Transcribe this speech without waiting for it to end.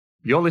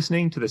You're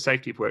listening to the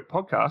Safety of Work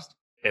podcast,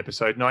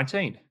 episode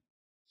 19.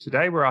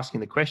 Today we're asking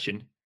the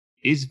question,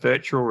 is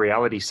virtual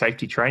reality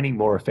safety training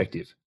more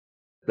effective?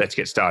 Let's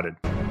get started.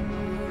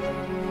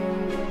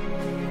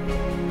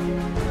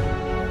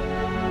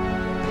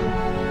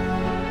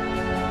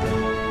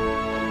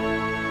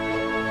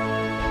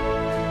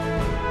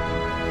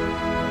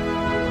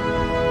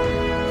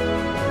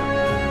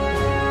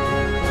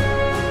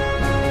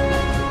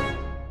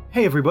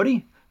 Hey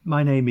everybody,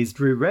 my name is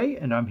Drew Ray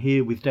and I'm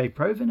here with Dave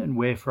Provan and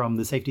we're from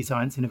the Safety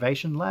Science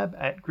Innovation Lab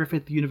at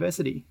Griffith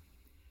University.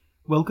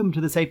 Welcome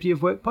to the Safety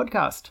of Work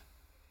podcast.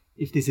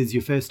 If this is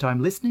your first time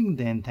listening,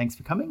 then thanks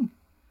for coming.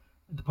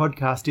 The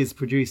podcast is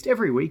produced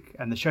every week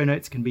and the show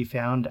notes can be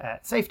found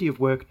at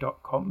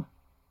safetyofwork.com.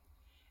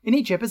 In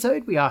each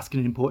episode, we ask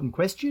an important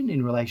question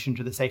in relation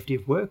to the safety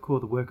of work or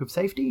the work of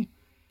safety,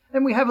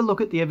 and we have a look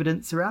at the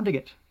evidence surrounding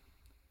it.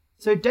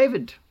 So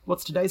David,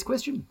 what's today's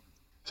question?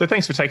 So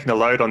thanks for taking the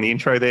load on the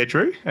intro there,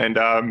 Drew, and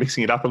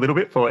mixing it up a little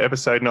bit for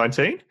episode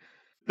 19.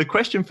 The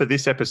question for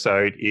this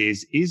episode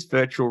is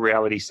virtual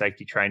reality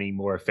safety training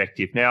more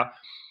effective? Now,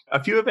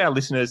 a few of our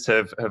listeners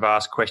have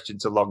asked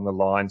questions along the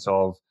lines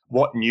of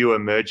what new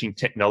emerging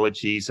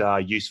technologies are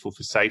useful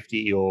for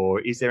safety, or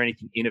is there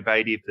anything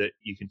innovative that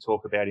you can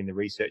talk about in the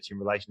research in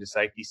relation to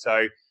safety?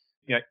 So,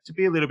 to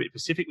be a little bit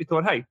specific, we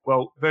thought, hey,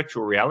 well,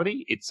 virtual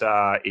reality,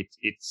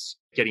 it's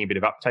getting a bit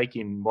of uptake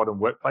in modern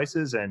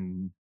workplaces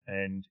and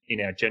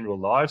in our general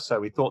lives. So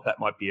we thought that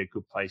might be a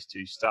good place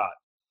to start.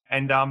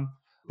 And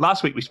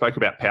last week we spoke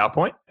about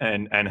PowerPoint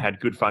and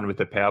had good fun with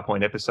the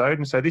PowerPoint episode.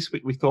 And so this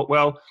week we thought,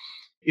 well,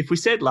 if we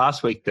said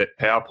last week that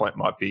PowerPoint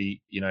might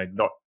be,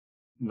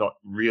 not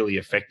really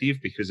effective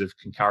because of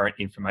concurrent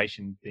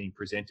information being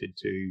presented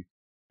to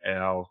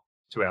our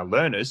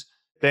learners,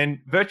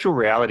 then virtual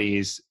reality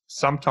is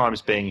sometimes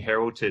being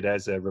heralded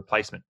as a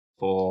replacement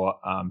for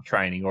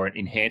training or an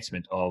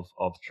enhancement of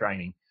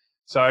training.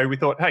 So we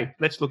thought, hey,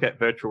 let's look at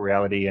virtual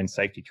reality and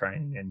safety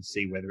training and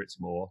see whether it's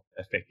more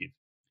effective.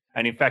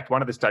 And in fact,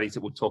 one of the studies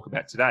that we'll talk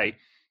about today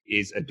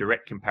is a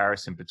direct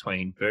comparison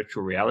between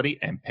virtual reality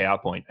and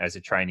PowerPoint as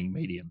a training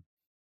medium.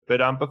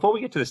 But before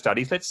we get to the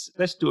studies,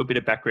 let's do a bit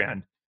of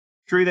background.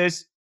 Drew,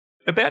 there's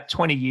about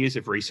 20 years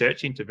of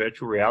research into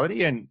virtual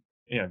reality, and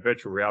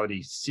virtual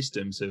reality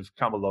systems have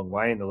come a long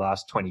way in the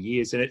last 20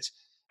 years, and it's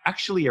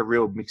actually a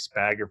real mixed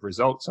bag of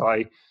results.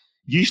 I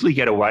usually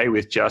get away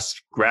with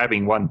just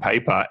grabbing one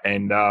paper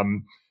and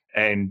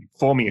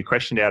forming a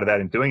question out of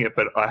that and doing it.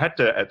 But I had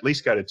to at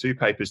least go to two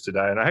papers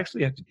today, and I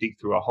actually had to dig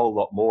through a whole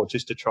lot more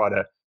just to try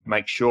to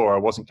make sure I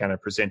wasn't going to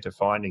present a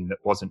finding that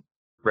wasn't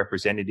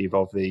representative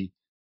of the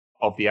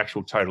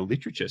actual total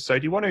literature. So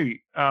do you want to,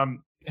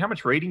 how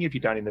much reading have you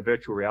done in the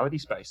virtual reality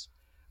space?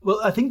 Well,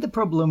 I think the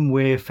problem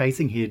we're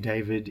facing here,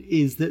 David,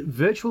 is that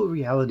virtual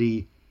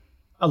reality,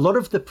 a lot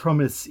of the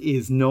promise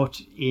is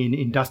not in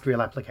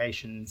industrial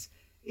applications.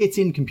 It's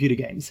in computer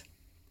games.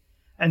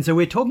 And so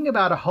we're talking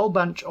about a whole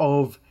bunch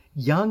of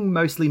young,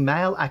 mostly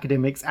male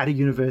academics at a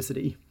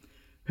university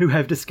who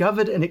have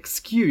discovered an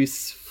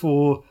excuse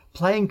for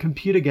playing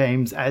computer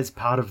games as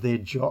part of their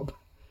job.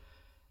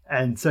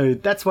 And so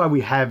that's why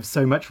we have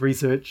so much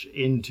research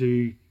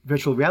into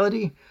virtual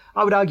reality.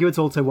 I would argue it's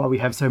also why we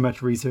have so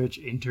much research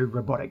into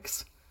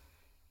robotics.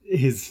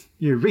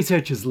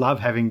 Researchers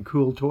love having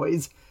cool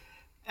toys,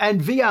 and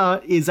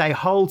VR is a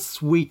whole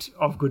suite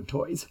of good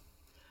toys.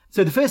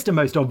 So the first and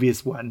most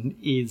obvious one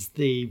is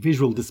the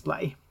visual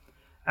display.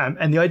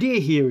 And the idea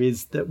here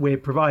is that we're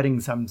providing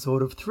some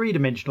sort of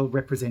three-dimensional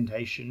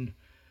representation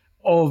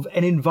of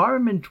an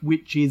environment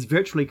which is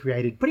virtually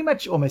created pretty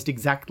much almost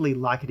exactly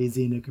like it is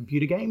in a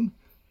computer game,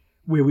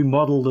 where we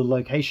model the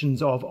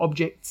locations of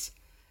objects,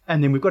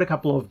 and then we've got a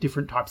couple of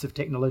different types of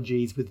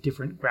technologies with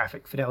different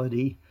graphic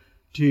fidelity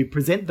to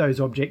present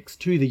those objects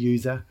to the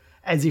user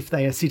as if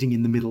they are sitting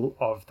in the middle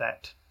of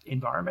that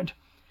environment.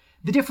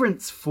 The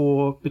difference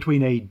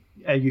between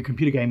a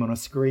computer game on a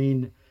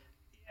screen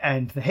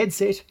and the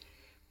headset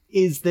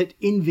is that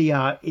in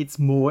VR, it's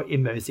more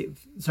immersive.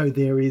 So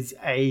there is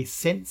a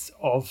sense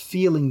of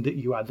feeling that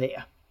you are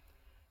there.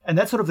 And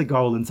that's sort of the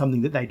goal, and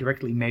something that they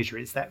directly measure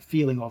is that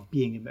feeling of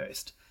being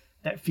immersed,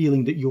 that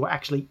feeling that you're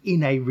actually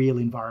in a real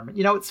environment.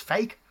 It's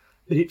fake,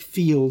 but it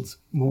feels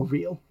more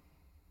real.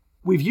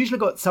 We've usually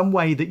got some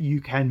way that you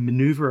can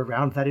maneuver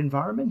around that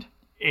environment.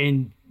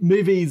 In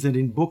movies and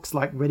in books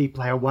like Ready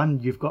Player One,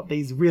 you've got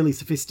these really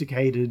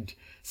sophisticated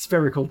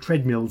spherical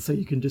treadmills, so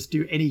you can just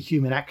do any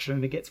human action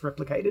and it gets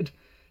replicated.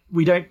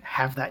 We don't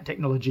have that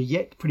technology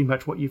yet. Pretty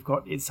much what you've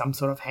got is some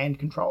sort of hand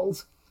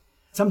controls.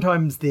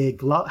 Sometimes they're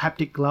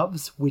haptic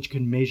gloves, which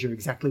can measure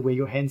exactly where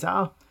your hands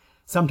are.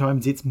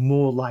 Sometimes it's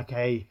more like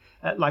a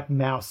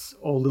mouse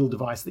or little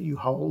device that you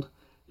hold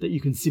that you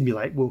can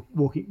simulate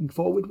walking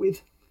forward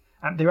with.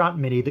 There aren't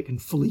many that can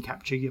fully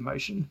capture your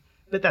motion.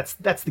 But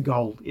that's the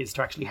goal, is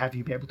to actually have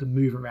you be able to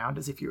move around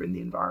as if you're in the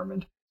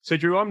environment. So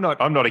Drew, I'm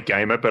not a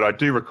gamer, but I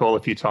do recall a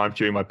few times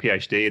during my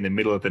PhD in the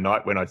middle of the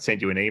night when I'd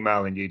send you an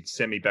email and you'd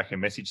send me back a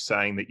message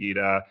saying that you'd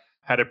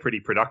had a pretty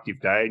productive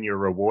day and you're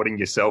rewarding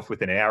yourself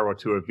with an hour or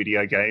two of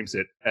video games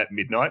at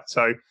midnight.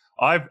 So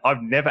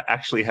I've never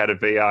actually had a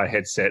VR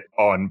headset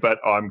on, but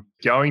I'm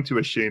going to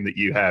assume that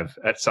you have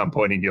at some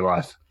point in your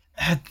life.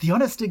 The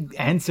honest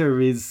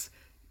answer is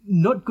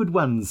not good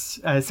ones.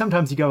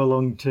 Sometimes you go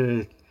along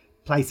to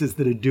places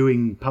that are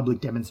doing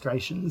public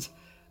demonstrations,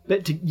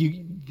 but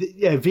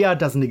VR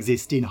doesn't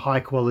exist in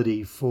high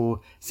quality for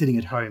sitting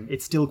at home.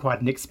 It's still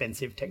quite an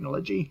expensive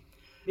technology.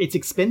 It's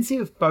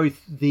expensive,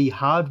 both the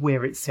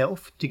hardware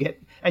itself to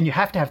get, and you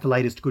have to have the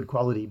latest good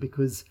quality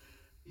because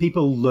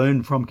people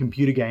learn from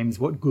computer games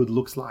what good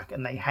looks like,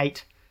 and they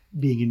hate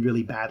being in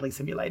really badly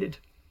simulated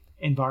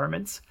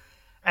environments.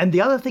 And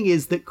the other thing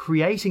is that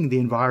creating the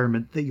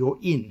environment that you're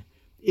in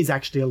is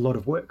actually a lot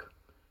of work.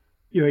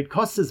 It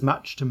costs as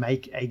much to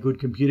make a good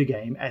computer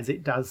game as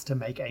it does to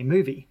make a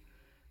movie.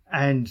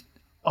 And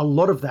a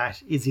lot of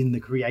that is in the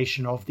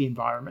creation of the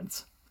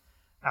environments.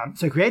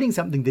 So creating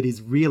something that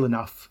is real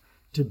enough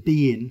to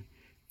be in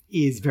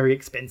is very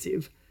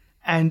expensive.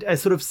 And a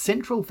sort of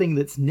central thing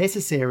that's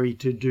necessary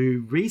to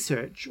do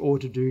research or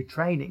to do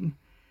training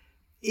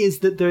is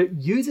that the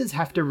users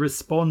have to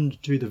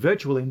respond to the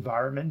virtual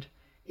environment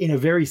in a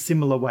very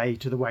similar way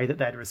to the way that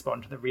they'd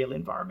respond to the real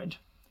environment.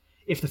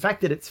 If the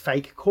fact that it's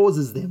fake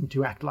causes them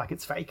to act like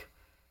it's fake,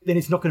 then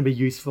it's not going to be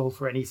useful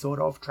for any sort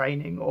of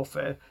training or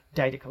for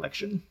data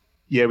collection.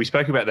 Yeah, we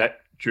spoke about that,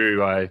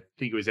 Drew. I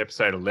think it was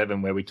episode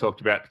 11 where we talked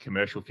about the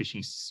commercial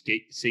fishing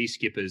sea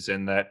skippers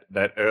and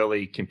that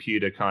early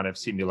computer kind of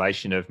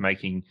simulation of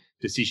making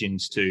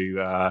decisions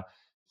to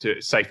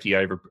safety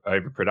over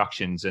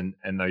productions and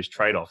those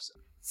trade-offs.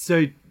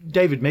 So,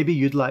 David, maybe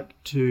you'd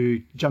like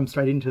to jump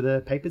straight into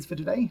the papers for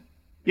today?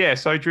 Yeah,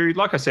 so Drew,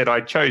 like I said, I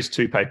chose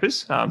 2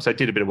 papers. So I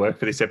did a bit of work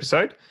for this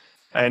episode.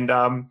 And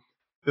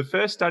the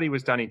first study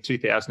was done in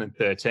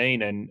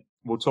 2013, and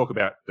we'll talk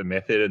about the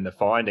method and the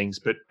findings.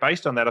 But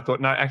based on that, I thought,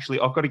 no,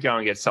 actually, I've got to go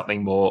and get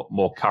something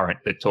more current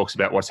that talks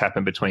about what's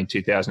happened between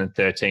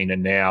 2013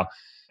 and now.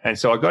 And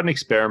so I got an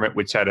experiment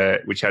which had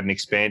an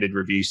expanded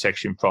review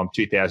section from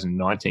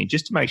 2019,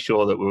 just to make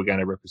sure that we were going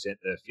to represent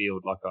the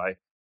field like I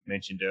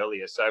mentioned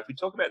earlier. So if we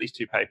talk about these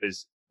 2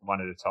 papers one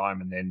at a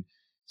time and then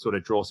sort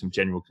of draw some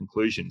general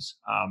conclusions.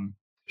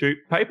 Drew,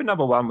 paper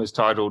number 1 was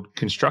titled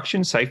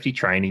Construction Safety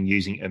Training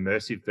Using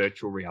Immersive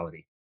Virtual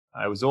Reality.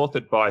 It was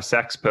authored by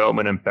Sachs,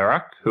 Perlman and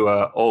Barak, who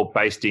are all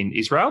based in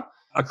Israel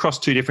across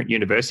 2 different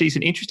universities.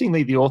 And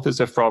interestingly, the authors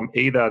are from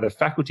either the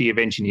Faculty of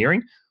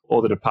Engineering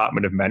or the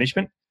Department of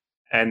Management.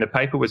 And the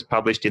paper was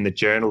published in the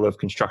Journal of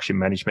Construction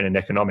Management and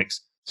Economics.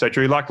 So,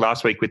 Drew, like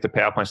last week with the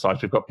PowerPoint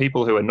slides, we've got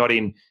people who are not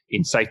in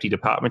safety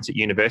departments at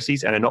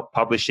universities and are not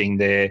publishing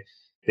their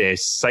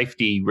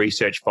safety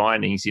research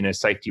findings in a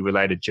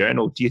safety-related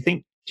journal. Do you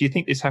think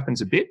this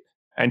happens a bit?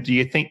 And do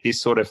you think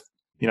this sort of,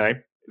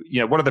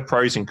 what are the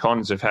pros and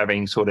cons of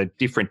having sort of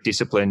different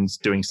disciplines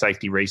doing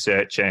safety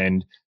research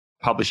and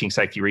publishing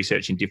safety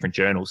research in different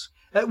journals?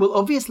 Well,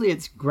 obviously,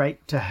 it's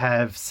great to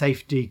have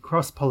safety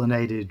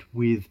cross-pollinated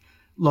with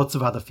lots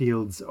of other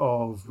fields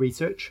of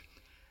research.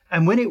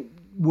 And when it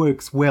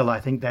works well, I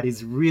think that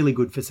is really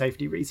good for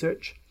safety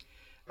research.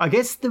 I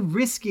guess the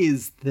risk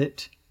is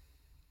that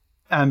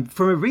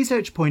from a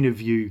research point of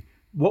view,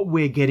 what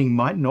we're getting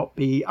might not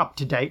be up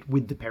to date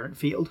with the parent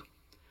field.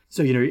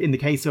 So, in the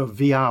case of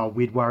VR,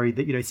 we'd worry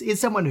that, is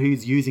someone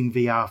who's using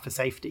VR for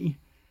safety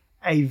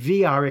a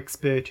VR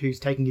expert who's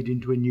taking it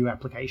into a new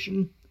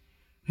application,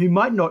 who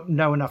might not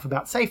know enough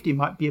about safety,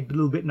 might be a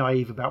little bit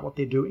naive about what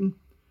they're doing?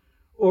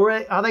 Or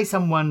are they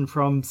someone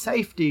from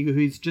safety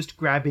who's just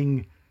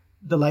grabbing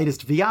the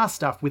latest VR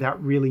stuff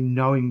without really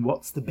knowing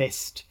what's the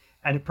best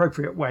and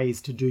appropriate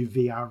ways to do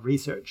VR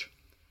research?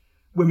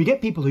 When we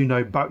get people who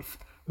know both,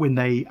 when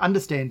they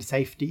understand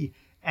safety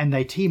and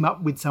they team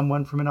up with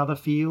someone from another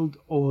field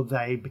or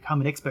they become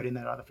an expert in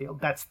that other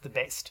field, that's the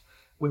best,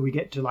 where we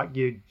get to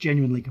you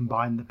genuinely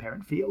combine the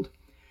parent field.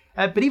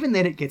 But even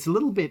then it gets a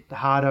little bit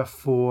harder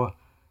for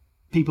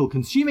people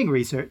consuming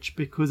research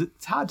because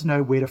it's hard to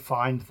know where to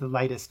find the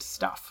latest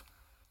stuff.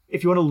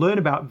 If you want to learn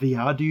about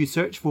VR, do you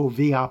search for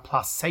VR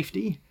plus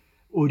safety?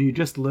 Or do you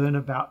just learn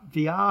about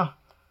VR?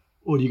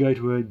 Or do you go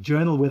to a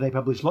journal where they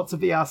publish lots of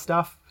VR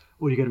stuff?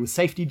 Or do you go to a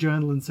safety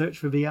journal and search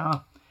for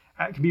VR?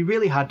 It can be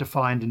really hard to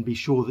find and be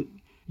sure that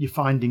you're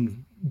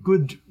finding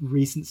good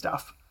recent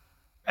stuff.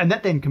 And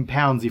that then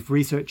compounds if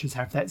researchers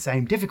have that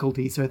same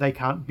difficulty, so they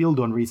can't build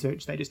on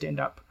research, they just end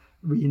up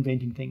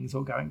reinventing things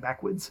or going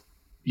backwards.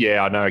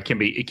 Yeah, I know it can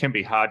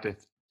be hard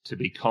to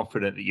be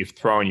confident that you've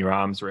thrown your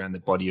arms around the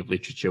body of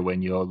literature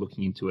when you're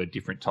looking into a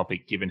different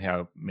topic, given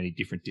how many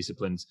different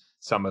disciplines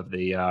some of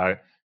the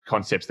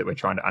concepts that we're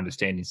trying to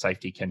understand in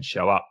safety can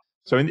show up.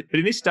 So, in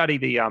this study,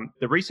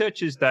 the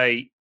researchers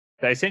they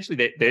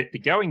essentially the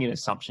going in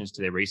assumptions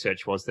to their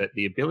research was that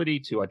the ability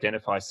to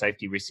identify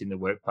safety risks in the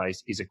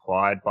workplace is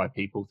acquired by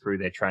people through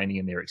their training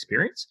and their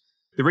experience.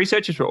 The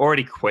researchers were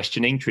already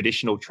questioning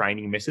traditional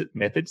training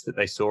methods that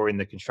they saw in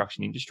the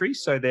construction industry.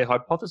 So their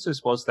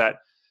hypothesis was that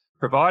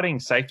providing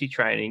safety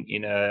training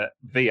in a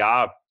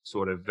VR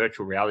sort of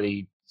virtual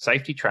reality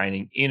safety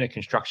training in a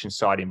construction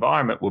site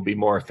environment will be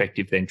more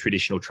effective than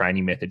traditional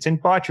training methods.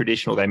 And by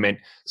traditional, they meant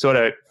sort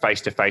of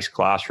face-to-face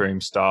classroom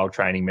style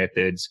training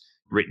methods,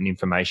 written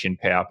information,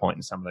 PowerPoint,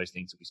 and some of those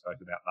things that we spoke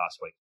about last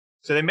week.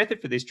 So their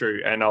method for this,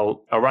 Drew, and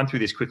I'll run through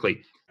this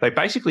quickly. They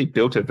basically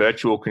built a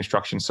virtual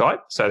construction site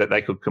so that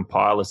they could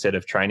compile a set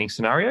of training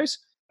scenarios.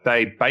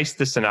 They based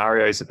the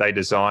scenarios that they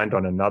designed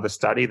on another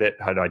study that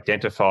had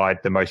identified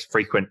the most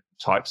frequent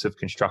types of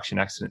construction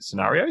accident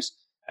scenarios.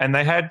 And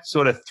they had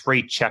sort of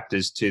 3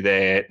 chapters to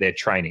their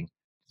training.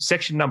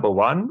 Section number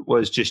 1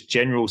 was just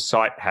general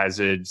site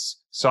hazards,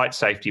 site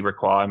safety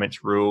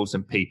requirements, rules,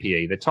 and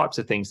PPE, the types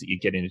of things that you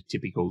get in a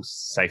typical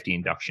safety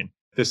induction.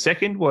 The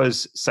second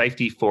was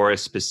safety for a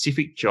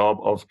specific job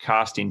of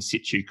cast in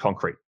situ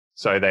concrete.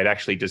 So they'd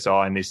actually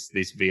designed this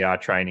VR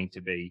training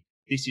to be,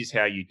 this is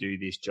how you do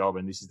this job,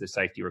 and this is the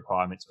safety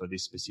requirements for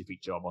this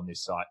specific job on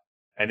this site.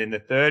 And then the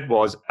third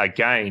was,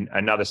 again,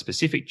 another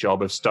specific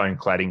job of stone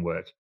cladding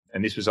work.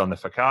 And this was on the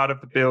facade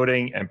of the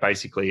building. And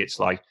basically it's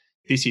like,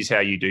 this is how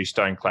you do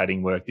stone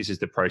cladding work. This is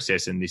the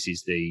process, and this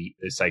is the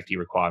safety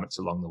requirements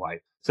along the way.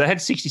 So they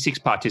had 66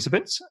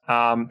 participants.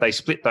 They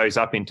split those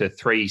up into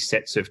 3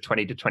 sets of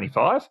 20 to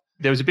 25.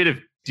 There was a bit of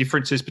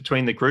differences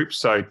between the groups.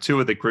 So 2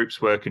 of the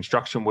groups were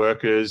construction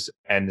workers,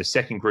 and the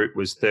second group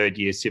was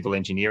third-year civil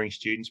engineering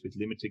students with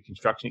limited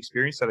construction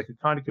experience. So they could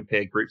kind of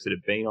compare groups that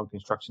had been on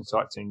construction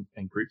sites and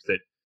groups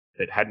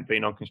that hadn't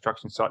been on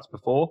construction sites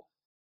before.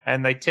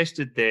 And they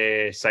tested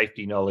their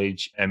safety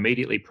knowledge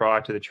immediately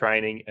prior to the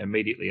training,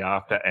 immediately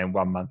after, and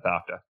 1 month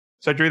after.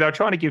 So, Drew, they were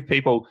trying to give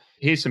people,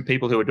 here's some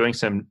people who are doing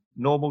some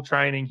normal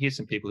training, here's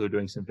some people who are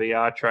doing some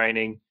VR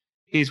training,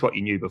 here's what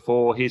you knew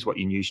before, here's what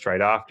you knew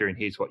straight after, and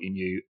here's what you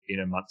knew in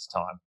a month's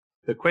time.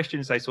 The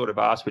questions they sort of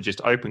asked were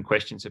just open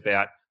questions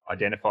about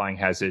identifying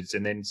hazards,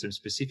 and then some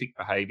specific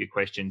behaviour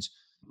questions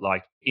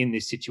like, in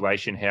this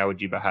situation, how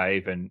would you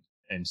behave, and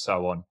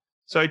so on.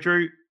 So,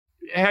 Drew,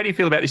 how do you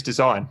feel about this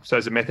design, so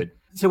as a method?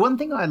 So one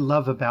thing I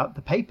love about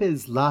the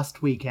papers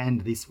last week and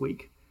this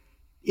week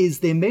is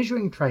they're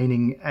measuring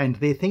training and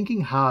they're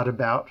thinking hard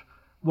about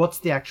what's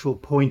the actual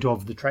point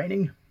of the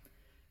training.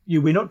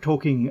 We're not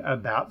talking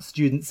about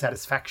student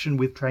satisfaction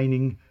with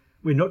training.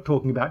 We're not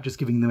talking about just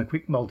giving them a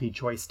quick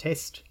multi-choice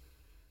test.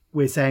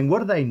 We're saying, what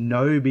do they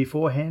know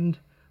beforehand?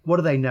 What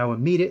do they know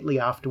immediately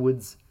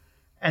afterwards?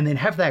 And then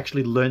have they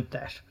actually learnt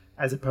that,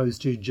 as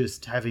opposed to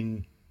just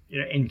having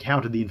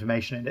encountered the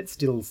information and it's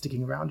still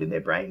sticking around in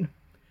their brain.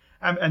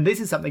 And this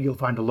is something you'll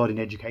find a lot in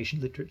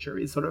education literature,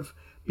 is sort of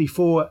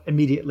before,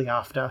 immediately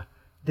after,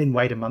 then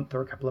wait a month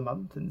or a couple of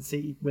months and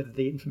see whether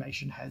the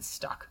information has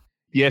stuck.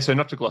 Yeah, so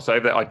not to gloss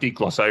over that, I did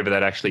gloss over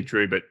that actually,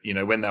 Drew, but,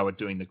 when they were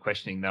doing the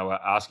questioning, they were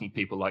asking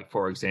people like,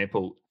 for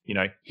example,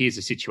 here's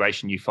a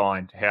situation you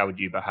find, how would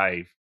you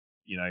behave,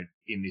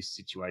 in this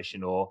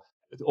situation, or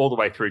all the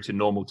way through to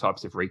normal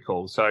types of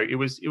recall. So it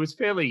was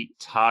fairly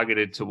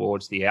targeted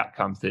towards the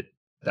outcomes that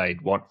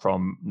they'd want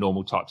from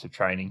normal types of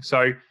training.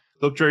 So,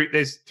 look, Drew,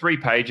 there's 3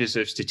 pages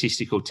of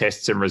statistical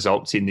tests and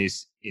results in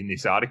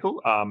this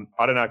article.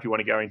 I don't know if you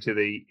want to go into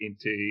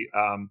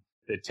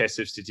the tests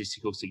of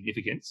statistical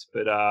significance,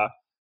 but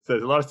so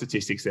there's a lot of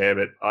statistics there,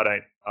 but I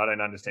don't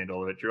understand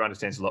all of it. Drew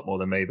understands a lot more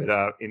than me.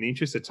 But in the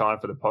interest of time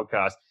for the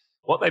podcast,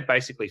 what they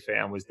basically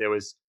found was there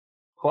was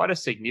quite a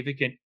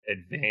significant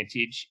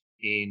advantage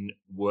in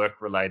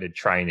work-related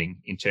training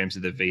in terms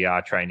of the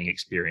VR training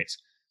experience.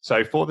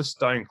 So for the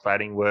stone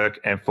cladding work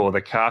and for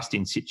the cast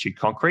in situ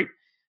concrete,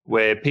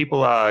 where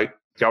people are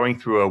going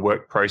through a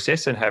work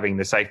process and having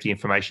the safety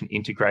information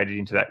integrated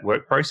into that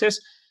work process,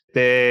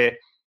 their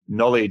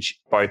knowledge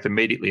both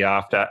immediately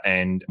after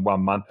and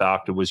 1 month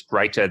after was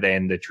greater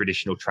than the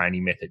traditional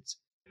training methods.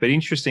 But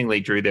interestingly,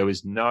 Drew, there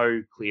was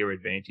no clear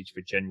advantage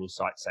for general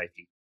site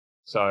safety.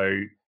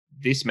 So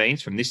this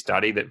means from this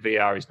study that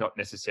VR is not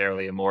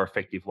necessarily a more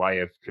effective way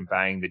of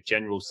conveying the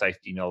general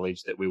safety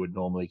knowledge that we would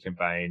normally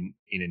convey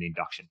in an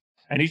induction.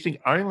 And interesting,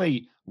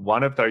 only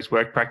one of those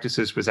work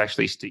practices was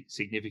actually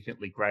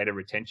significantly greater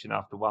retention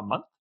after 1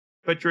 month.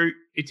 But Drew,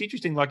 it's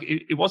interesting, like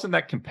it wasn't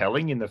that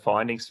compelling in the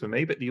findings for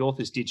me, but the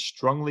authors did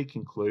strongly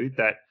conclude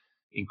that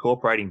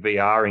incorporating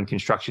VR in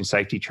construction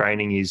safety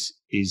training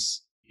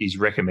is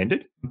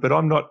recommended. But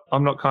I'm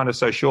not kind of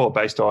so sure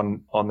based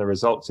on the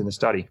results in the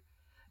study.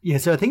 Yeah,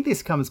 so I think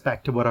this comes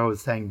back to what I was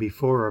saying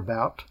before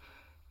about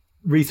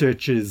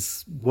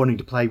researchers wanting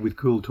to play with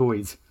cool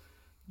toys.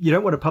 You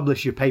don't want to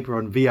publish your paper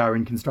on VR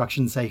in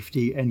construction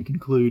safety and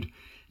conclude,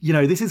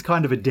 this is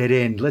kind of a dead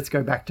end. Let's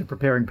go back to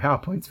preparing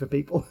PowerPoints for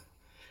people.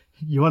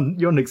 You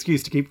want an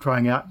excuse to keep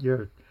trying out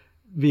your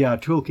VR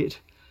toolkit.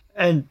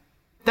 And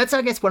that's,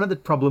 I guess, one of the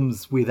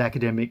problems with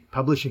academic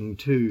publishing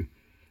too,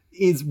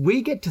 is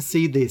we get to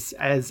see this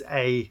as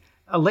a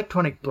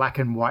electronic black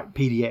and white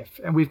PDF.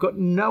 And we've got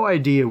no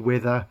idea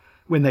whether,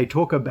 when they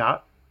talk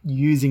about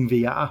using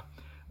VR,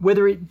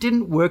 whether it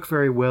didn't work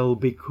very well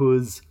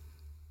because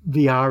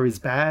VR is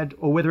bad,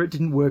 or whether it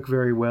didn't work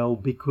very well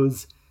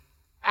because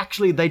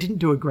actually they didn't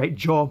do a great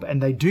job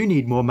and they do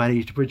need more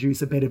money to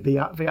produce a better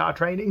VR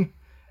training.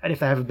 And if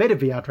they have a better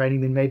VR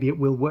training, then maybe it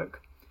will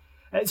work.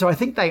 So I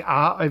think they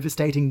are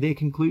overstating their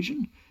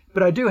conclusion,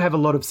 but I do have a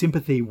lot of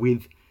sympathy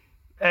with,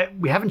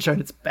 we haven't shown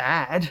it's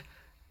bad,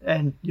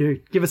 and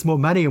give us more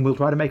money and we'll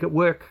try to make it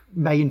work,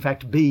 may in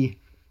fact be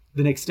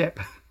the next step.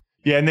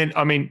 Yeah, and then,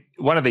 I mean,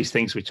 one of these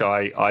things which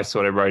I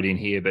sort of wrote in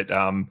here, but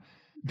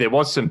there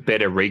was some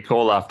better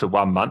recall after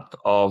 1 month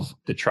of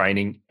the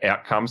training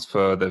outcomes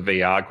for the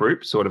VR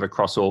group, sort of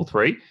across all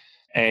three.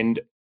 And,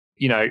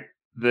 you know,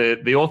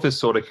 the authors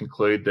sort of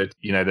conclude that,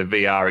 you know, the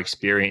VR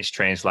experience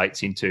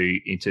translates into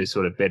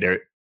sort of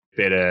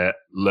better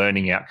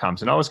learning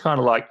outcomes. And I was kind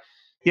of like,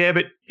 yeah,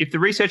 but if the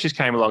researchers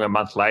came along a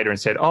month later and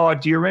said, oh,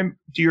 do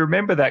you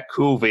remember that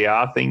cool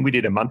VR thing we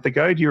did a month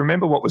ago? Do you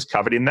remember what was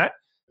covered in that?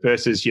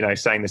 Versus, you know,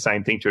 saying the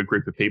same thing to a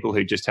group of people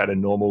who just had a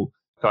normal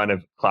kind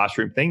of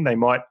classroom thing.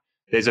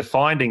 There's a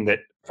finding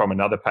that from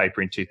another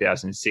paper in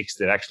 2006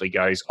 that actually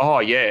goes, oh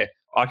yeah,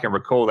 I can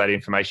recall that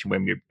information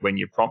when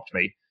you prompt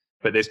me.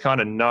 But there's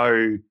kind of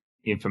no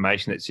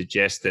information that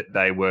suggests that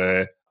they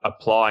were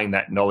applying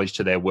that knowledge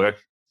to their work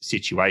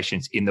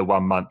situations in the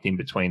 1 month in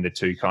between the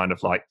two kind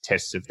of like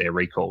tests of their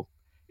recall.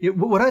 Yeah,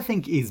 what I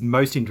think is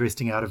most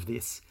interesting out of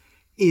this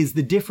is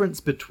the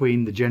difference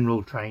between the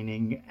general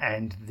training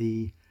and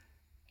the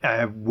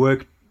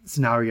work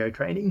scenario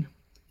training.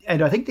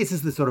 And I think this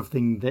is the sort of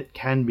thing that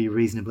can be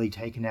reasonably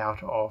taken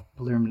out of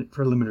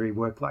preliminary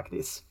work like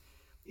this,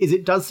 is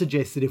it does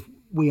suggest that if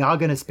we are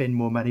going to spend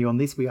more money on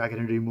this, we are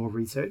going to do more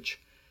research,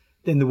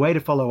 then the way to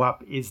follow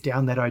up is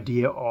down that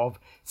idea of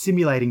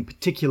simulating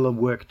particular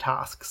work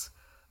tasks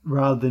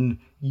rather than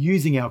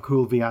using our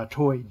cool VR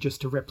toy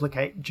just to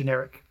replicate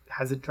generic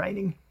hazard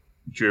training.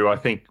 Drew, I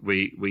think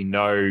we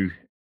know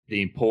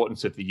the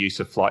importance of the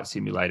use of flight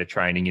simulator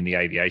training in the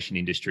aviation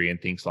industry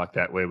and things like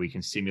that, where we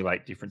can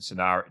simulate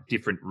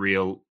different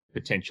real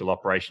potential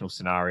operational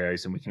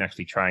scenarios, and we can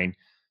actually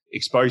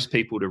expose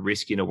people to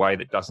risk in a way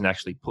that doesn't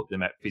actually put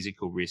them at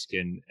physical risk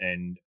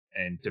and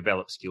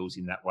develop skills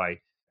in that way.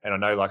 And I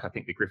know, like, I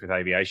think the Griffith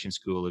Aviation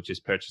School have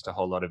just purchased a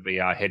whole lot of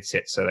VR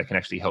headsets so they can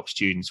actually help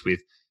students with,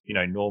 you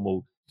know,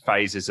 normal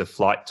phases of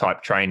flight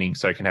type training.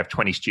 So you can have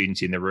 20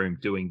 students in the room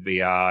doing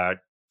VR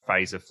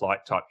phase of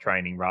flight type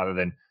training rather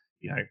than,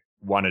 you know,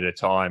 one at a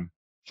time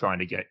trying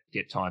to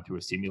get time through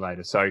a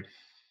simulator. So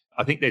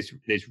I think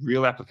there's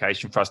real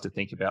application for us to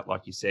think about,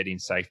 like you said, in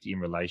safety in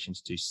relations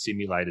to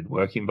simulated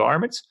work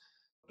environments.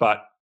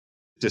 But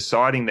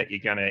deciding that you're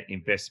going to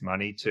invest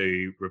money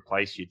to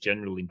replace your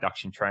general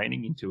induction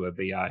training into a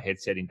VR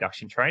headset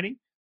induction training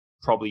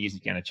probably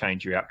isn't going to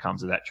change your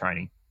outcomes of that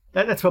training.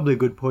 That's probably a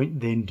good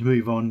point then to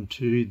move on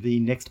to the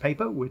next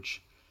paper,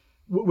 which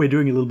we're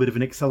doing a little bit of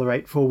an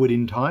accelerate forward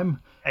in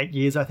time, 8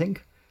 years, I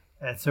think.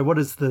 So what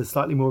does the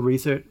slightly more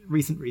recent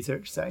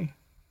research say?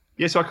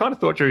 Yeah, so I kind of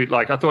thought, Drew, the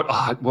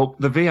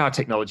VR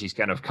technology is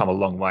going to have come a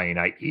long way in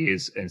 8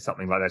 years and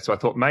something like that. So I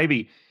thought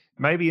maybe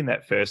in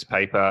that first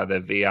paper, the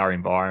VR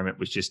environment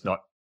was just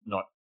not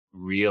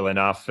real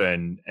enough,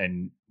 and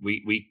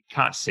we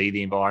can't see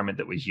the environment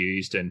that was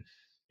used, and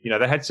you know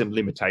they had some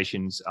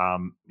limitations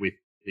with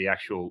the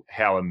actual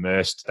how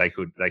immersed they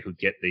could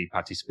get the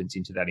participants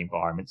into that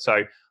environment.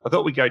 So I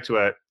thought we'd go to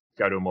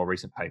a more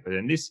recent paper,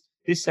 and this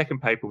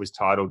second paper was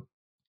titled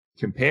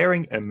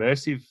 "Comparing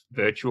Immersive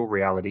Virtual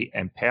Reality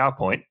and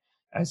PowerPoint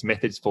as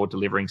Methods for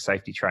Delivering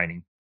Safety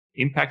Training: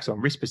 Impacts on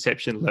Risk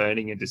Perception,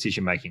 Learning, and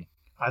Decision Making."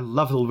 I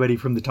love it already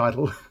from the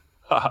title.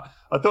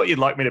 I thought you'd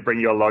like me to bring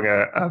you along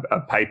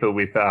a paper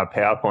with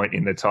PowerPoint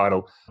in the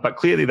title, but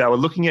clearly they were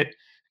looking at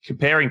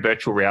comparing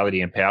virtual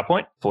reality and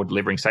PowerPoint for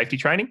delivering safety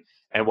training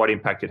and what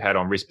impact it had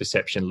on risk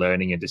perception,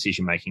 learning, and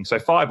decision making. So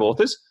 5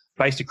 authors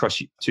based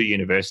across 2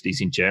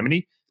 universities in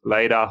Germany: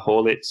 Leder,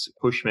 Horlitz,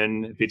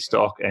 Puschmann,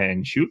 Wittstock,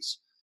 and Schultz.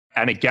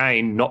 And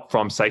again, not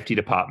from safety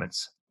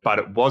departments, but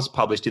it was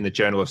published in the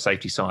Journal of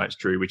Safety Science,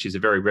 Drew, which is a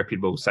very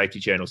reputable safety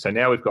journal. So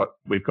now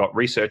we've got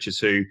researchers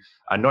who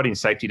are not in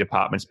safety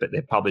departments, but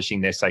they're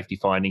publishing their safety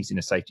findings in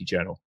a safety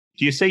journal.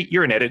 Do you see?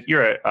 You're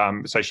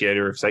an associate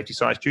editor of Safety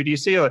Science, Drew. Do you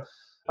see a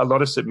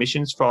lot of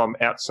submissions from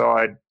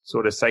outside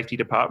sort of safety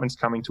departments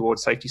coming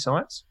towards safety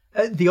science?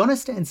 The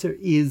honest answer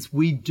is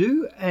we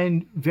do,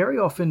 and very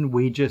often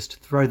we just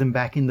throw them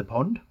back in the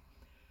pond.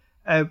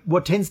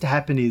 What tends to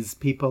happen is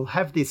people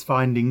have this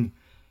finding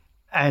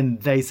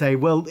and they say,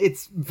 well,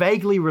 it's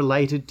vaguely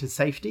related to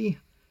safety,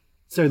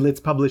 so let's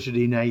publish it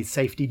in a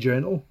safety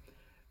journal.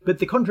 But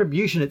the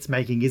contribution it's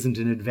making isn't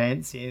an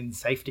advance in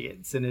safety.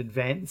 It's an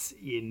advance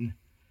in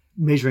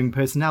measuring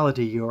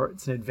personality, or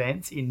it's an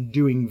advance in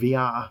doing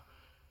VR,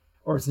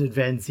 or it's an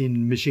advance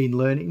in machine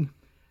learning.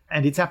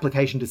 And its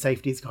application to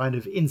safety is kind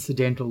of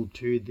incidental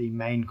to the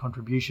main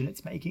contribution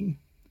it's making.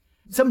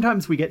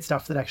 Sometimes we get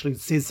stuff that actually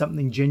says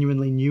something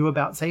genuinely new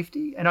about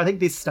safety, and I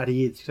think this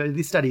study is. So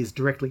this study is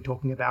directly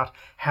talking about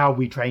how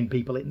we train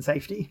people in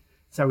safety,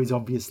 so is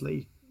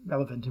obviously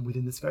relevant and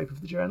within the scope of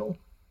the journal.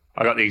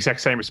 I got the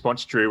exact same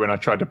response, Drew, when I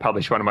tried to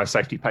publish one of my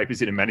safety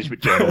papers in a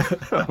management journal,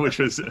 which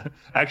was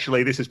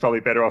actually, this is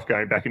probably better off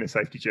going back in a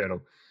safety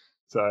journal.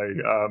 So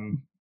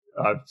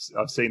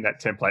I've seen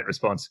that template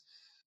response.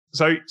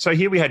 So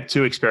here we had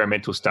 2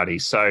 experimental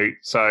studies.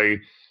 So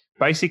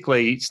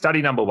basically,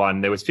 study number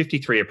 1, there was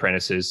 53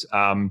 apprentices.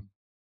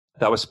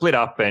 They were split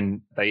up,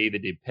 and they either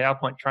did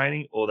PowerPoint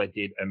training or they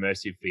did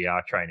immersive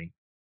VR training.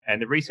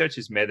 And the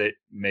researchers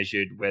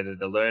measured whether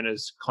the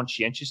learner's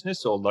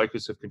conscientiousness or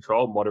locus of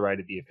control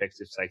moderated the effects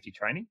of safety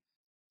training.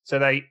 So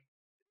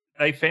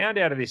they found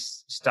out of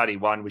this study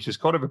one, which was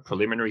kind of a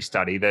preliminary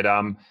study, that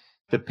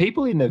the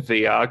people in the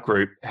VR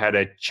group had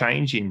a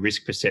change in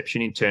risk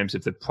perception in terms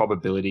of the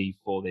probability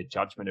for their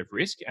judgment of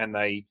risk. And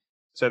they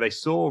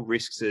saw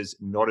risks as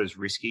not as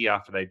risky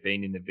after they'd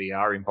been in the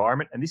VR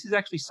environment. And this is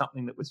actually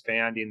something that was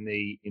found in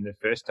the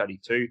first study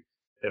too,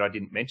 that I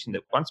didn't mention,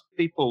 that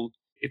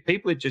if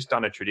people had just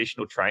done a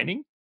traditional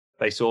training,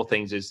 they saw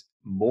things as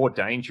more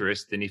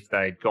dangerous than if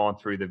they'd gone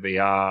through the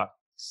VR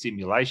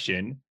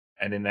simulation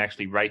and then they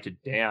actually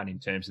rated down in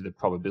terms of the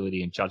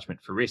probability and judgment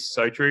for risks.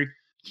 So, Drew,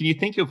 can you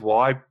think of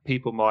why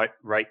people might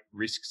rate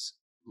risks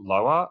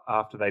lower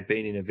after they've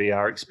been in a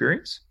VR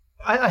experience?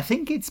 I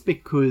think it's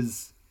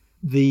because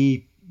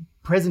the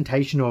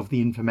presentation of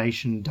the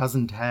information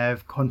doesn't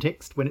have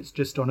context when it's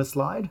just on a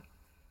slide.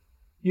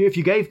 If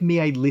you gave me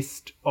a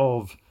list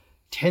of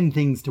 10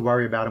 things to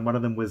worry about and one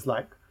of them was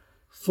like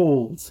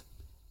falls,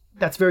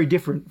 that's very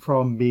different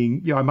from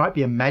being, I might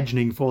be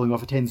imagining falling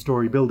off a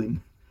 10-story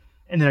building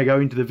and then I go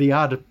into the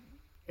VR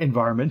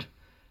environment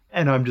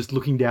and I'm just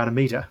looking down a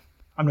meter.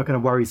 I'm not going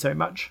to worry so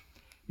much.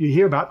 You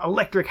hear about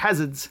electric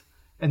hazards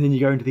and then you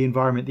go into the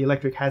environment, the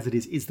electric hazard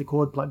is the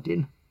cord plugged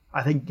in.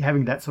 I think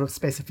having that sort of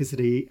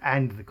specificity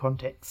and the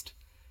context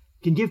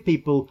can give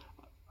people,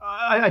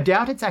 I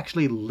doubt it's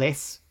actually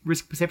less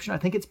risk perception. I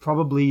think it's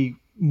probably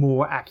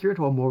more accurate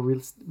or more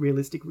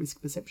realistic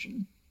risk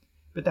perception.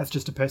 But that's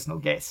just a personal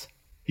guess.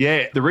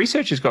 Yeah, the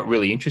researchers got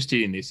really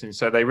interested in this. And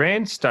so they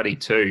ran study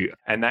 2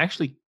 and they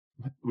actually,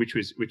 which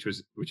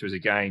was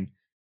again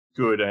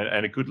good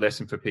and a good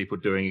lesson for people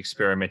doing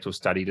experimental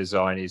study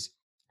design, is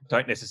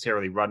don't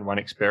necessarily run one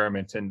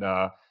experiment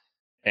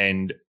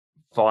and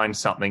find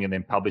something and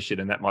then publish it.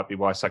 And that might be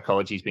why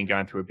psychology has been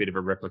going through a bit of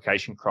a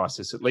replication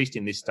crisis, at least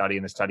in this study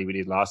and the study we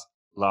did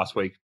last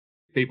week.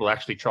 People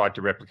actually tried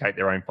to replicate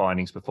their own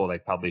findings before they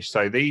published.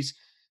 So these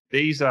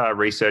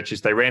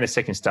researchers, they ran a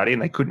second study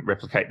and they couldn't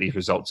replicate these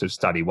results of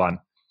study 1.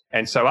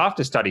 And so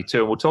after study 2,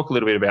 and we'll talk a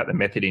little bit about the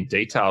method in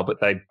detail, but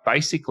they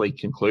basically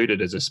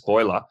concluded as a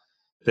spoiler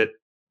that,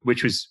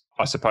 which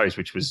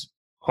was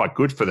quite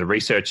good for the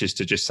researchers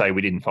to just say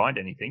we didn't find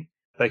anything.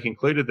 They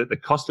concluded that the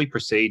costly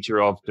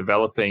procedure of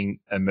developing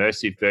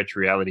immersive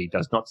virtual reality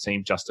does not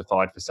seem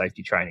justified for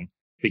safety training,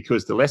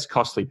 because the less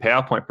costly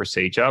PowerPoint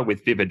procedure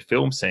with vivid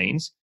film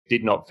scenes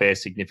did not fare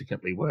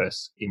significantly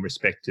worse in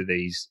respect to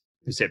these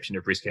perception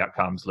of risk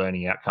outcomes,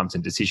 learning outcomes,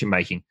 and decision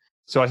making.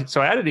 So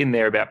I added in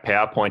there about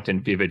PowerPoint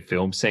and vivid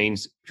film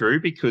scenes, Drew,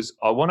 because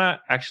I want to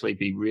actually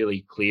be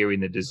really clear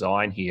in the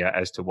design here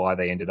as to why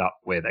they ended up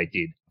where they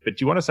did. But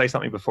do you want to say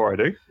something before I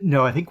do?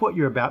 No, I think what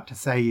you're about to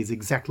say is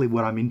exactly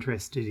what I'm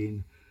interested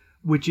in,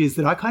 which is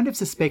that I kind of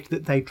suspect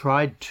that they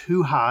tried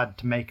too hard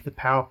to make the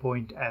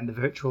PowerPoint and the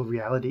virtual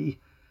reality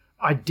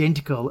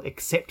identical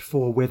except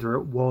for whether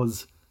it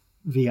was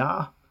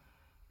VR.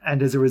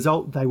 And as a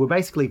result, they were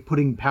basically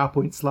putting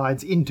PowerPoint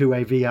slides into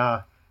a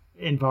VR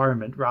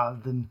environment rather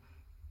than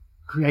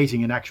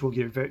creating an actual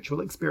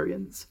virtual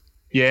experience.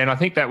 Yeah, and I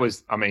think that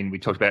was, we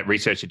talked about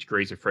researcher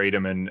degrees of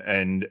freedom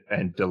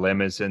and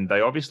dilemmas, and they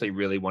obviously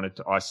really wanted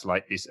to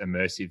isolate this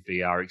immersive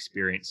VR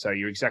experience. So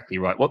you're exactly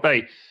right. What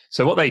they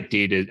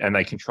did is, and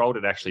they controlled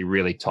it actually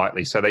really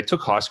tightly. So they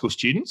took high school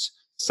students.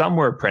 Some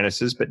were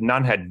apprentices, but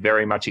none had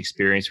very much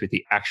experience with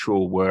the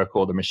actual work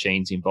or the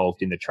machines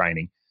involved in the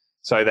training.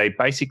 So they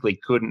basically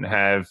couldn't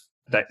have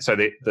that. So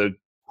the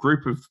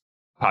group of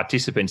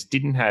participants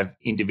didn't have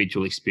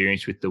individual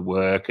experience with the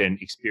work and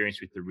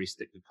experience with the risk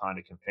that could kind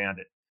of confound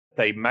it.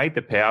 They made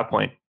the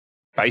PowerPoint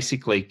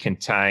basically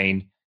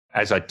contain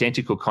as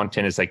identical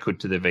content as they could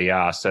to the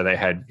VR. So they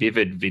had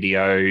vivid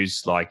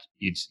videos like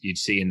you'd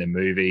see in the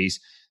movies.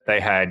 They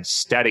had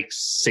static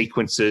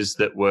sequences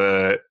that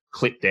were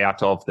clipped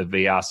out of the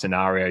VR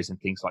scenarios and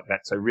things like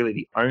that. So really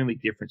the only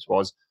difference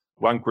was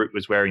one group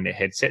was wearing their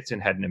headsets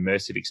and had an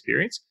immersive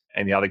experience,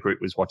 and the other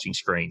group was watching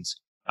screens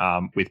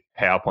with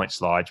PowerPoint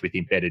slides with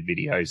embedded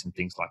videos and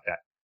things like that.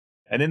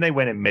 And then they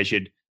went and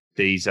measured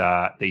these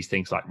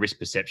things like risk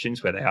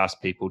perceptions, where they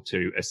asked people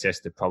to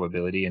assess the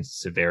probability and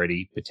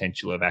severity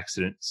potential of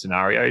accident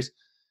scenarios.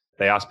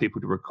 They asked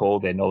people to recall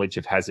their knowledge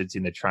of hazards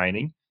in the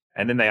training.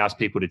 And then they asked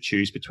people to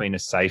choose between a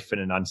safe and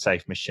an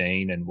unsafe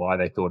machine and why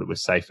they thought it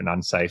was safe and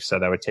unsafe. So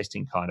they were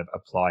testing kind of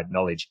applied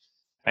knowledge.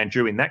 And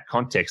Drew, in that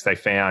context, they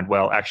found,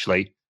 well,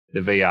 actually, the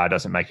VR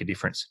doesn't make a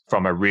difference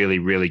from a really,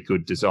 really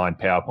good designed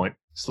PowerPoint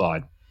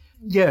slide.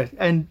 Yeah,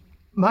 and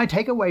my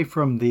takeaway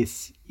from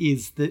this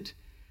is that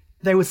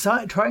they were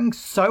trying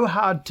so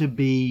hard to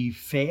be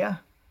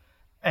fair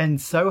and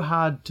so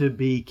hard to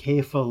be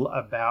careful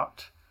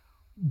about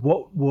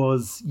what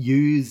was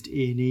used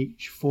in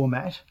each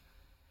format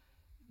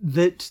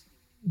that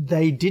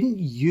they didn't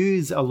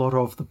use a lot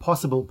of the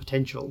possible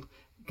potential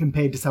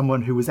compared to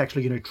someone who was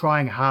actually,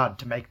 trying hard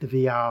to make the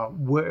VR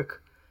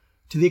work,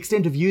 to the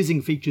extent of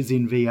using features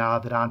in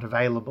VR that aren't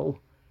available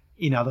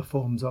in other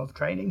forms of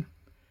training.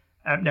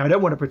 Now, I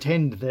don't want to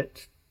pretend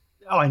that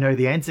I know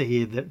the answer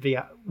here,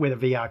 that whether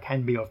VR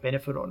can be of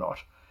benefit or not.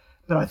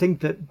 But I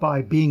think that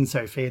by being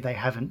so fair, they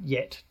haven't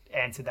yet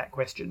answered that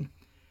question.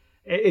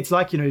 It's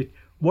like,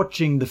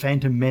 watching The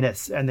Phantom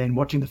Menace and then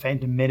watching The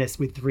Phantom Menace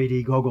with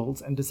 3D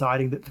goggles and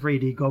deciding that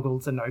 3D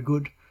goggles are no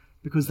good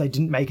because they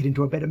didn't make it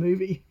into a better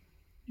movie.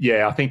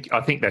 Yeah, I think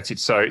that's it.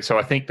 So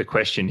I think the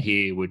question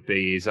here would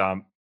be is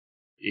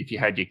if you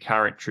had your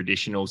current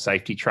traditional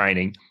safety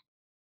training,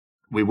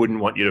 we wouldn't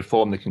want you to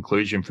form the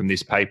conclusion from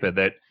this paper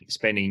that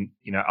spending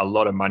a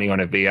lot of money on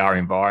a VR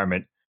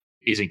environment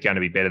isn't going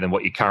to be better than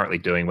what you're currently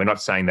doing. We're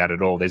not saying that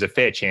at all. There's a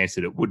fair chance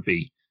that it would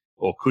be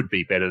or could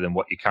be better than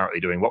what you're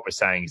currently doing. What we're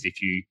saying is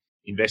if you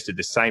invested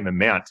the same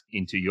amount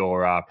into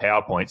your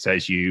PowerPoints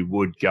as you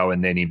would go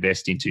and then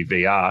invest into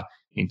VR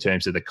in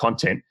terms of the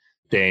content,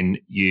 then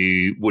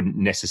you wouldn't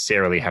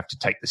necessarily have to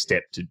take the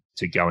step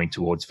to going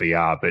towards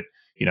VR. But,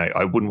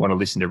 I wouldn't want to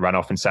listen to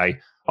Runoff and say,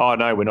 oh,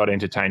 no, we're not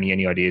entertaining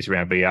any ideas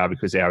around VR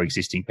because our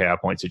existing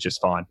PowerPoints are just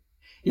fine.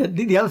 Yeah,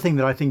 the other thing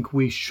that I think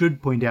we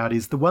should point out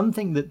is the one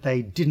thing that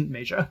they didn't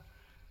measure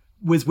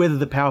was whether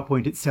the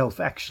PowerPoint itself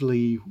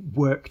actually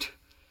worked.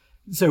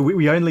 So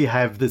we only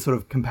have the sort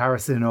of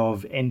comparison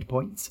of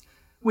endpoints,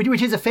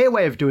 which is a fair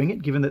way of doing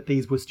it, given that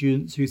these were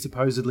students who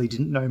supposedly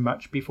didn't know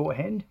much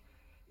beforehand.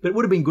 But it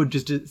would have been good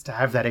just to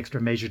have that extra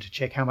measure to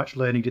check how much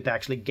learning did they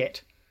actually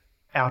get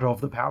out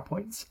of the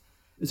PowerPoints.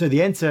 So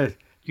the answer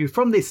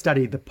from this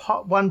study, the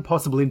one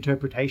possible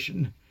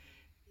interpretation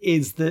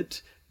is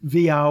that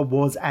VR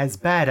was as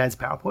bad as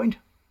PowerPoint.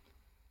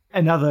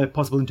 Another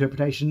possible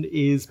interpretation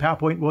is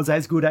PowerPoint was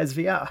as good as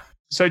VR.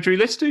 So Drew,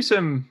 let's do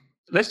some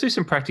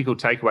practical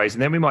takeaways,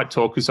 and then we might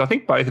talk, because I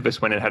think both of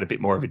us went and had a bit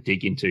more of a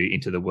dig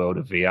into the world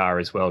of VR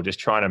as well, just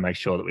trying to make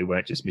sure that we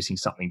weren't just missing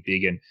something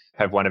big and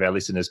have one of our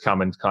listeners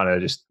come and kind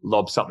of just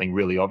lob something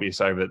really obvious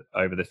over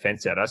the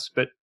fence at us.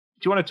 But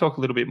do you want to talk a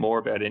little bit more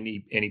about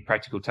any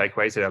practical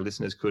takeaways that our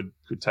listeners could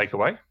take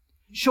away?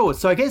 Sure.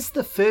 So I guess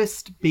the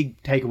first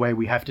big takeaway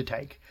we have to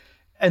take,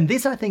 and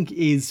this I think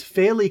is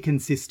fairly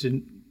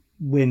consistent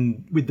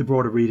with the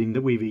broader reading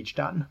that we've each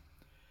done,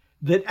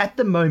 that at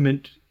the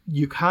moment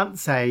you can't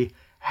say,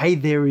 hey,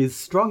 there is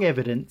strong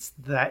evidence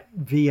that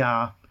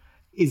VR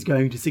is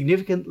going to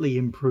significantly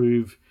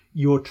improve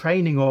your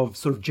training of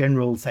sort of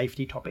general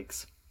safety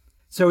topics.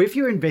 So if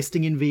you're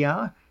investing in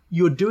VR,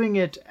 you're doing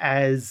it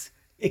as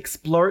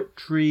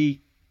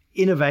exploratory,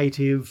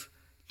 innovative,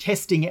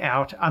 testing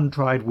out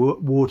untried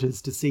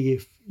waters to see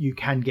if you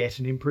can get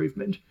an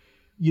improvement.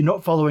 You're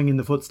not following in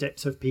the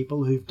footsteps of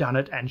people who've done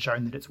it and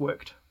shown that it's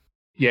worked.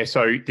 Yeah,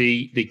 so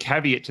the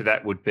caveat to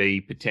that would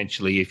be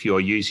potentially if you're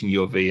using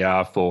your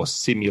VR for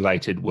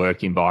simulated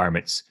work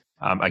environments.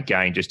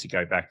 Again, just to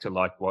go back to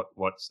like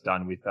what's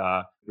done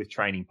with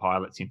training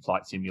pilots in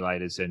flight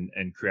simulators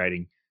and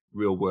creating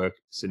real work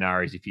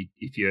scenarios.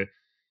 If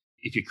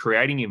you're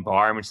creating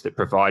environments that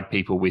provide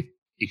people with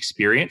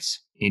experience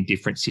in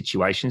different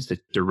situations that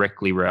are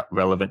directly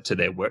relevant to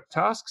their work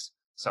tasks,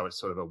 so it's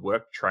sort of a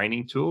work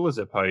training tool as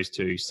opposed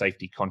to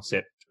safety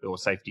concept or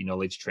safety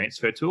knowledge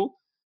transfer tool,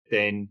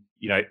 then,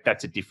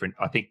 that's a different,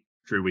 I think,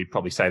 Drew, we'd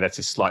probably say that's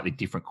a slightly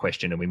different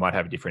question and we might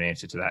have a different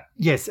answer to that.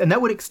 Yes, and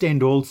that would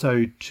extend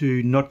also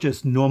to not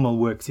just normal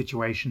work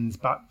situations,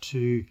 but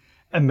to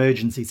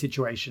emergency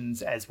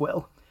situations as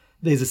well.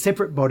 There's a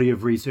separate body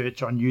of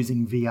research on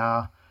using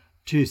VR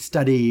to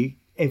study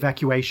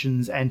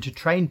evacuations and to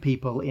train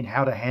people in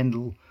how to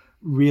handle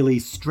really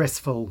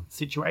stressful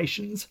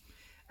situations.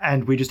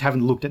 And we just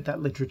haven't looked at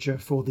that literature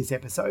for this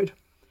episode.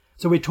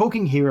 So we're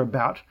talking here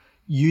about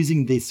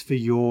using this for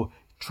your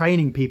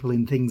training people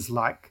in things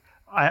like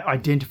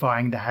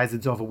identifying the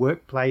hazards of a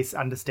workplace,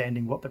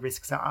 understanding what the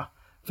risks are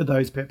for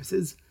those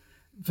purposes.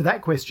 For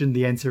that question,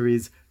 the answer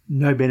is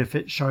no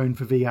benefit shown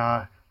for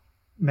VR,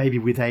 maybe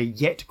with a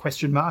yet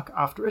question mark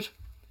after it.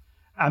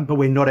 But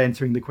we're not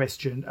answering the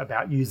question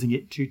about using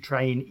it to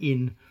train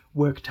in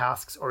work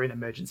tasks or in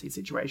emergency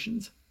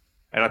situations.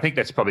 And I think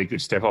that's probably a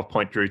good step-off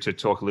point, Drew, to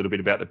talk a little bit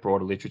about the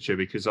broader literature,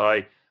 because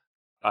I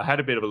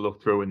had a bit of a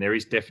look through and there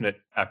is definite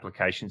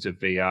applications of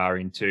VR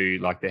into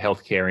like the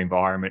healthcare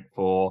environment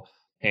for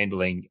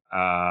handling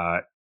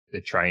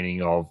the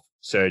training of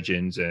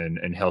surgeons and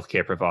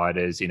healthcare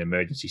providers in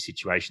emergency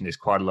situations. There's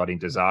quite a lot in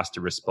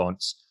disaster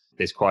response.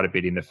 There's quite a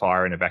bit in the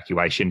fire and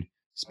evacuation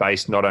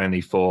space, not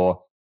only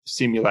for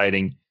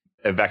simulating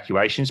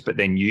evacuations, but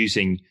then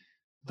using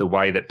the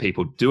way that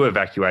people do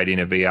evacuate in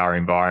a VR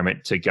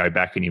environment to go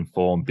back and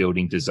inform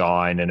building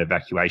design and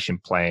evacuation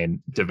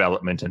plan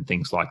development and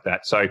things like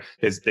that. So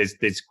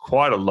there's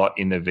quite a lot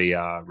in the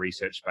VR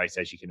research space,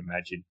 as you can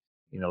imagine,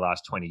 in the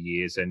last 20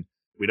 years. And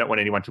we don't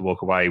want anyone to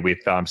walk away with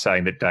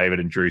saying that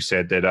David and Drew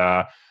said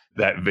that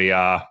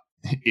VR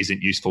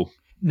isn't useful.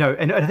 No,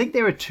 and I think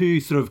there are two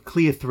sort of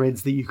clear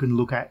threads that you can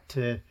look at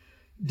to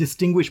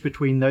distinguish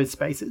between those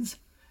spaces.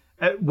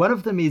 One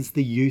of them is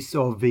the use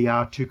of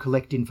VR to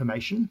collect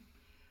information.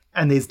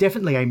 And there's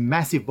definitely a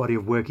massive body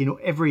of work in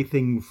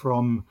everything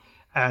from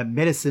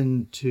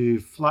medicine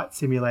to flight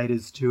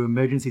simulators to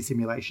emergency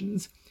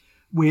simulations,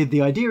 where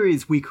the idea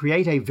is we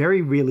create a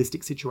very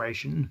realistic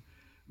situation.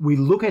 We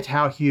look at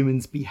how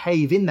humans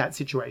behave in that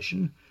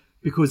situation.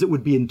 because it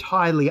would be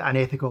entirely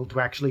unethical to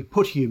actually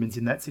put humans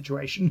in that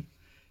situation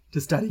to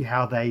study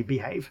how they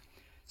behave.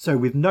 So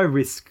with no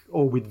risk,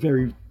 or with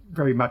very,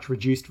 very much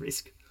reduced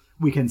risk,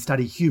 we can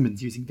study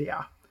humans using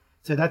VR.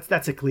 So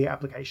that's a clear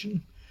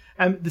application.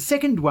 The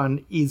second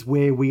one is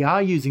where we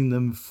are using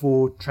them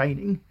for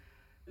training.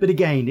 But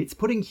again, it's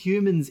putting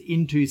humans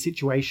into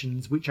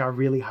situations which are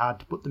really hard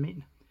to put them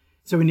in.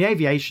 So in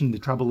aviation, the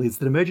trouble is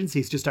that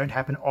emergencies just don't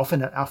happen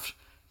often enough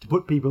to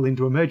put people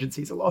into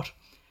emergencies a lot.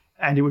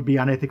 And it would be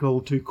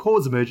unethical to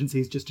cause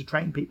emergencies just to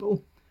train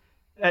people.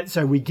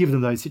 So we give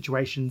them those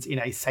situations in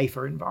a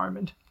safer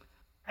environment.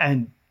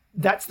 And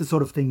that's the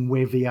sort of thing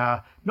where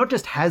VR not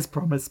just has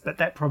promise, but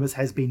that promise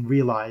has been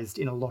realized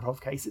in a lot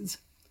of cases.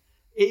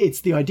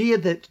 It's the idea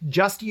that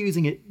just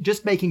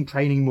making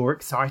training more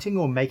exciting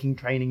or making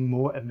training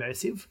more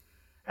immersive,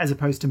 as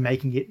opposed to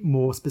making it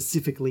more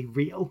specifically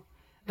real,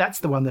 that's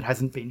the one that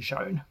hasn't been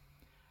shown.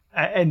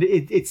 And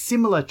it's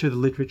similar to the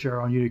literature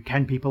on,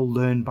 can people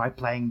learn by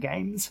playing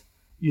games?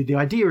 The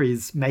idea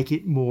is make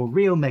it more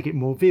real, make it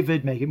more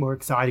vivid, make it more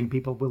exciting,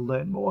 people will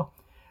learn more.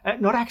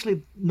 Not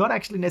actually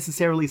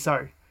necessarily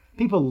so.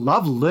 People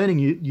love learning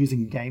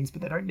using games,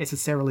 but they don't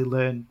necessarily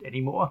learn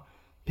anymore.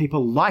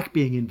 People like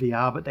being in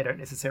VR, but they don't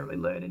necessarily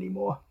learn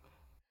anymore.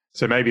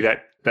 So maybe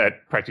that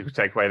practical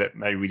takeaway that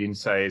maybe we didn't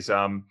say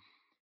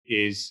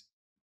is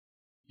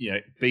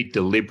be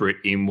deliberate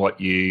in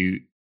what you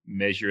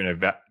measure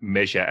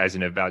as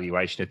an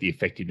evaluation of the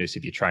effectiveness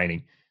of your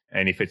training.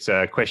 And if it's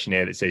a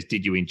questionnaire that says,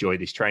 did you enjoy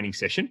this training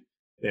session?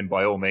 Then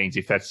by all means,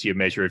 if that's your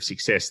measure of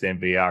success, then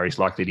VR is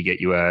likely to get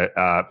you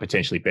a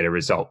potentially better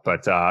result.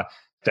 But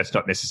that's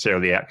not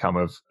necessarily the outcome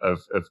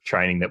of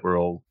training that we're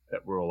all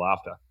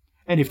after.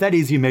 And if that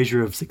is your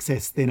measure of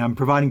success, then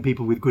providing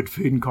people with good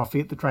food and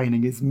coffee at the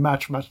training is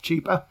much, much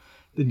cheaper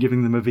than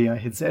giving them a VR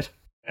headset.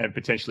 And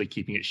potentially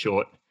keeping it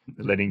short,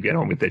 letting them get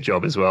on with their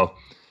job as well.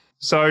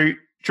 So,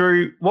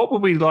 Drew, what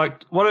would we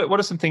like? What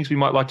are some things we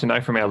might like to know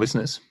from our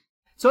listeners?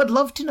 So I'd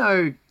love to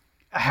know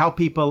how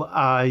people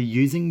are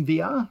using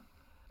VR.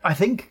 I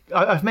think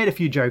I've made a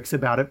few jokes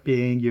about it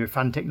being your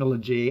fun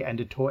technology and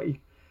a toy.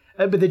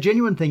 But the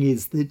genuine thing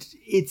is that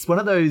it's one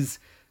of those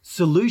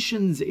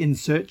solutions in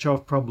search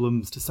of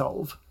problems to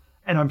solve.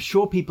 And I'm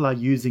sure people are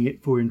using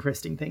it for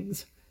interesting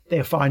things.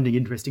 They're finding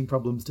interesting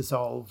problems to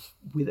solve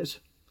with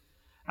it.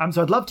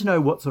 So I'd love to know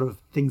what sort of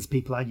things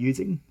people are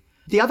using.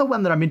 The other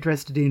one that I'm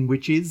interested in,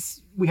 which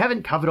is, we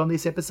haven't covered on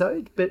this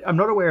episode, but I'm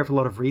not aware of a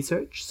lot of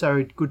research,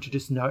 so good to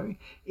just know,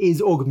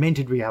 is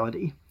augmented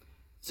reality.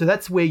 So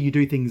that's where you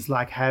do things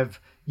like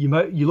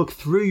you look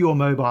through your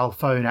mobile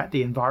phone at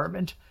the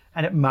environment,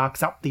 and it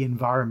marks up the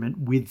environment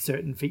with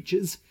certain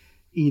features,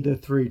 either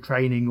through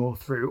training or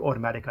through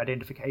automatic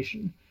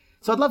identification.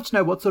 So I'd love to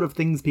know what sort of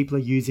things people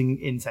are using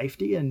in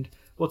safety and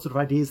what sort of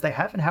ideas they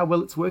have and how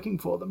well it's working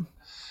for them.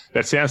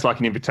 That sounds like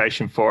an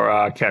invitation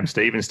for Cam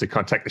Stevens to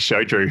contact the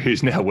show, Drew,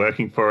 who's now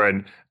working for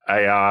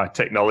a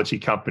technology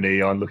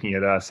company on looking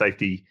at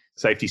safety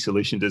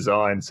solution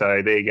design.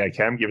 So there you go,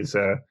 Cam. Give us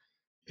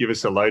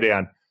a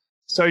lowdown.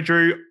 So,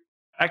 Drew,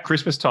 at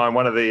Christmas time,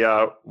 one of the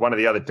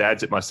other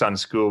dads at my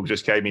son's school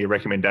just gave me a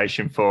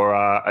recommendation for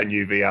a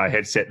new VR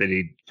headset that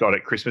he got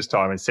at Christmas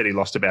time, and said he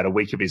lost about a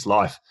week of his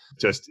life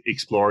just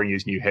exploring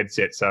his new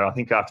headset. So I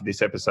think after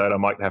this episode, I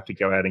might have to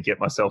go out and get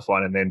myself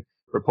one, and then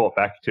report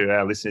back to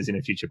our listeners in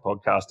a future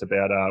podcast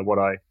about what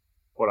I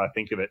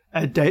think of it.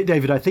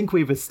 David, I think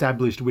we've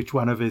established which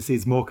one of us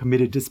is more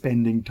committed to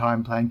spending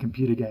time playing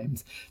computer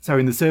games. So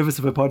in the service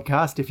of a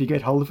podcast, if you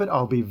get hold of it,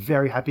 I'll be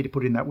very happy to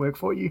put in that work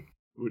for you.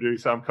 We'll do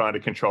some kind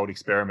of controlled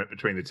experiment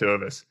between the two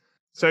of us.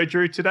 So,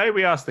 Drew, today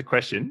we asked the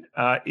question,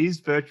 is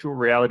virtual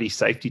reality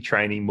safety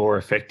training more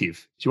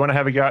effective? Do you want to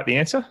have a go at the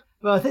answer?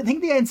 Well, I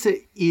think the answer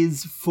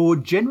is, for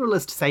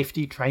generalist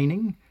safety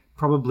training,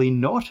 probably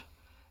not.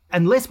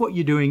 Unless what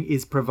you're doing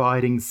is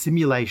providing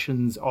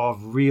simulations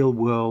of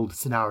real-world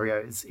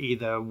scenarios,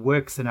 either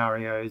work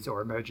scenarios or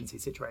emergency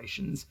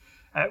situations,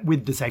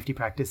 with the safety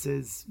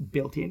practices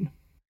built in.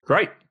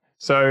 Great.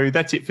 So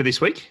that's it for this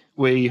week.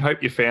 We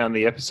hope you found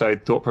the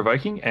episode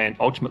thought-provoking and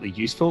ultimately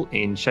useful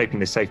in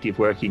shaping the safety of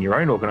work in your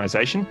own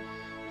organisation.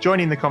 Join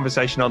in the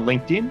conversation on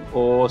LinkedIn,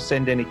 or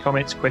send any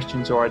comments,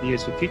 questions or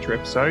ideas for future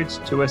episodes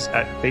to us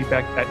at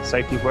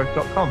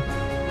feedback@safetyofwork.com.